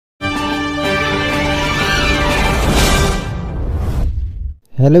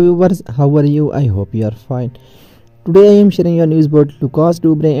Hello viewers, how are you? I hope you are fine. Today I am sharing your news about Lucas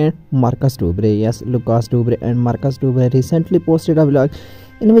Dubre and Marcus Dubre. Yes, Lucas Dubre and Marcus Dubre recently posted a vlog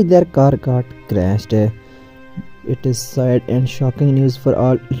in which their car got crashed. It is sad and shocking news for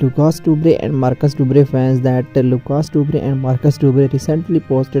all Lucas Dubre and Marcus Dubre fans that Lucas Dubre and Marcus Dubre recently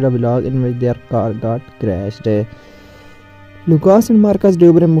posted a vlog in which their car got crashed. Lucas and Marcus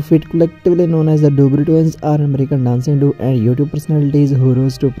Dubre Mufid, collectively known as the Dubre twins, are American dancing duo and YouTube personalities who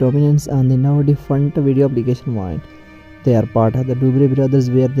rose to prominence on the now defunct video application Vine. They are part of the Dubre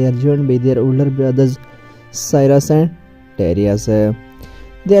brothers, where they are joined by their older brothers Cyrus and Darius.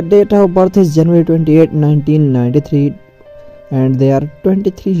 Their date of birth is January 28, 1993, and they are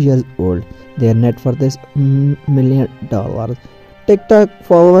 23 years old. Their net worth is $1 million. TikTok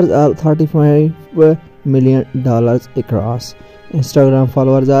followers are 35 million across. Instagram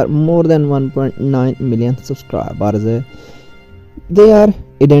followers are more than 1.9 million subscribers. They are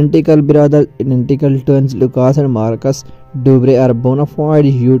identical brothers, identical twins. Lucas and Marcus Dubre are bona fide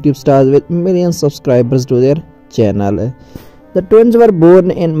YouTube stars with millions of subscribers to their channel. The twins were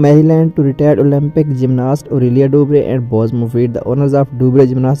born in Maryland to retired Olympic gymnast Aurelia Dubre and Boz Mufid, the owners of Dubre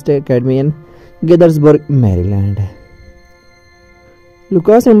Gymnastics Academy in Gaithersburg, Maryland.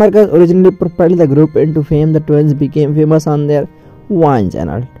 Lucas and Marcus originally propelled the group into fame. The twins became famous on their Vine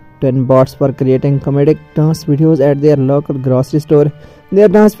channel. Twin bots were creating comedic dance videos at their local grocery store. Their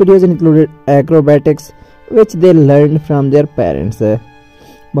dance videos included acrobatics, which they learned from their parents.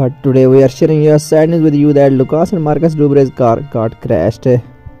 But today we are sharing your sad news with you that Lucas and Marcus Dubre's car got crashed.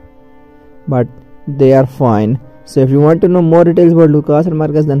 But they are fine. So if you want to know more details about Lucas and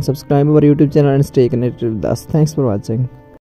Marcus, then subscribe our YouTube channel and stay connected with us. Thanks for watching.